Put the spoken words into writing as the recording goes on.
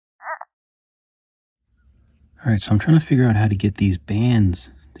All right, so I'm trying to figure out how to get these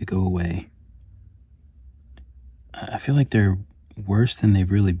bands to go away. I feel like they're worse than they've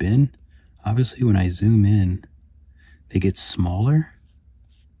really been. Obviously, when I zoom in, they get smaller.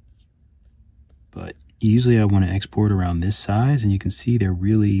 But usually I want to export around this size, and you can see they're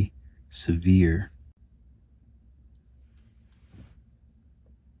really severe.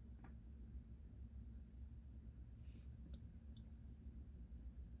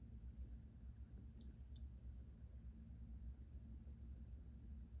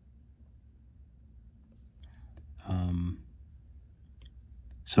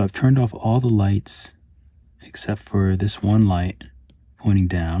 So I've turned off all the lights except for this one light pointing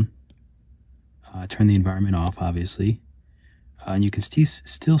down. I turned the environment off, obviously. And you can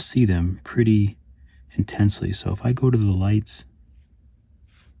still see them pretty intensely. So if I go to the lights,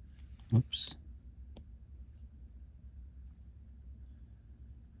 whoops.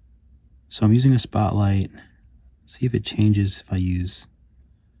 So I'm using a spotlight. See if it changes if I use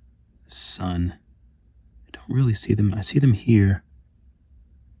the sun. I don't really see them. I see them here.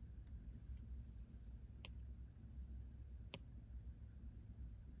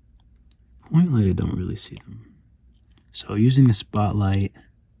 Point light, I don't really see them. So using the spotlight,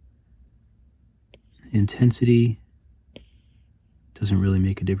 intensity doesn't really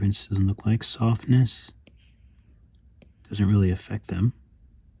make a difference. Doesn't look like softness. Doesn't really affect them.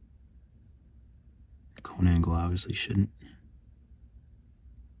 Cone angle obviously shouldn't.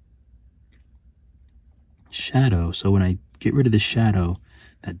 Shadow, so when I get rid of the shadow,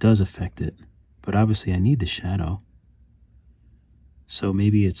 that does affect it. But obviously I need the shadow. So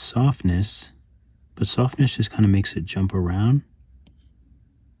maybe it's softness, but softness just kind of makes it jump around.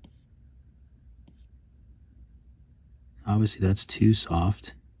 Obviously that's too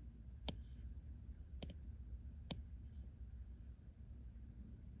soft.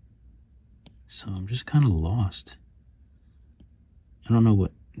 So I'm just kind of lost. I don't know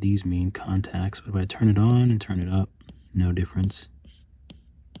what these mean, contacts, but if I turn it on and turn it up, no difference.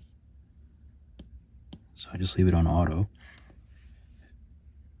 So I just leave it on auto.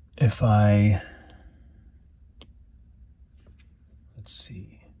 If I, let's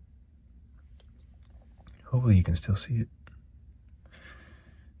see, hopefully you can still see it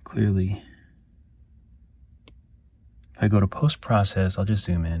clearly. If I go to post-process, I'll just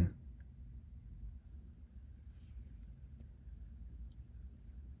zoom in.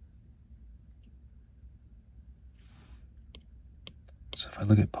 So if I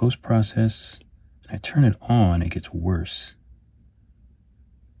look at post-process and I turn it on, it gets worse.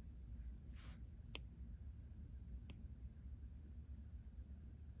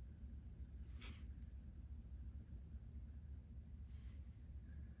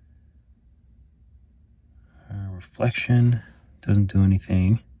 Reflection doesn't do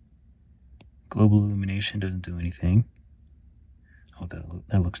anything. Global illumination doesn't do anything. Oh,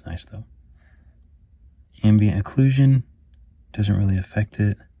 that looks nice though. Ambient occlusion doesn't really affect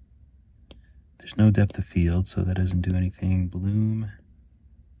it. There's no depth of field, so that doesn't do anything. Bloom.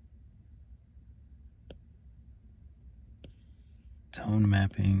 Tone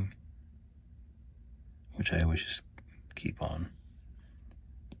mapping, which I always just keep on.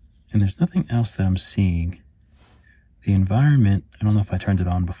 And there's nothing else that I'm seeing. The environment, I don't know if I turned it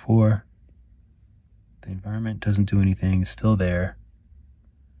on before. The environment doesn't do anything, it's still there.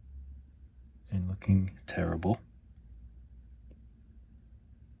 And looking terrible.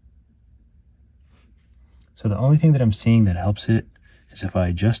 So the only thing that I'm seeing that helps it is if I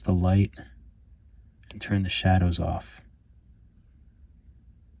adjust the light and turn the shadows off.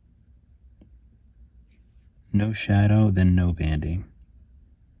 No shadow, then no banding.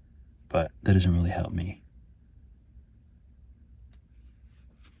 But that doesn't really help me.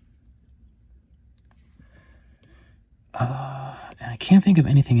 And I can't think of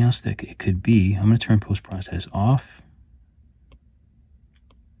anything else that it could be. I'm going to turn post-process off.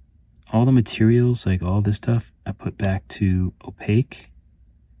 All the materials, like all this stuff, I put back to opaque.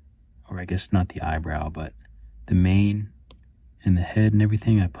 Or I guess not the eyebrow, but the mane and the head and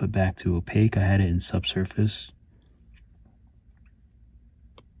everything, I put back to opaque. I had it in subsurface.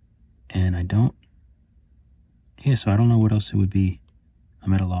 And I don't... Yeah, so I don't know what else it would be.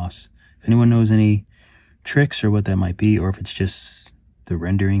 I'm at a loss. If anyone knows any tricks or what that might be, or if it's just the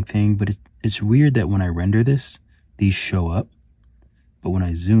rendering thing, but it's weird that when I render this, these show up, but when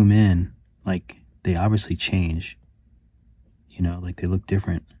I zoom in, like, they obviously change, you know, like they look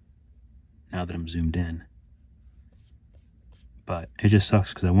different now that I'm zoomed in. But it just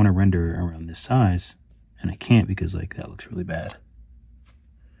sucks because I want to render around this size and I can't because like that looks really bad.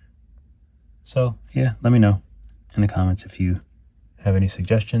 So yeah, let me know in the comments if you have any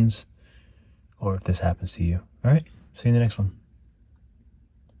suggestions or if this happens to you. All right, see you in the next one.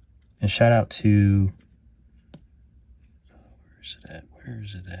 And shout out to, where's it at?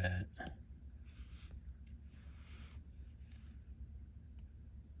 Where's it at?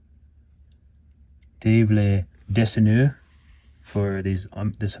 Dave Le Dessineux for these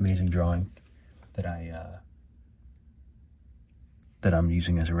this amazing drawing that I'm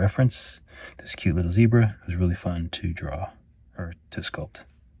using as a reference. This cute little zebra. It was really fun to draw or to sculpt.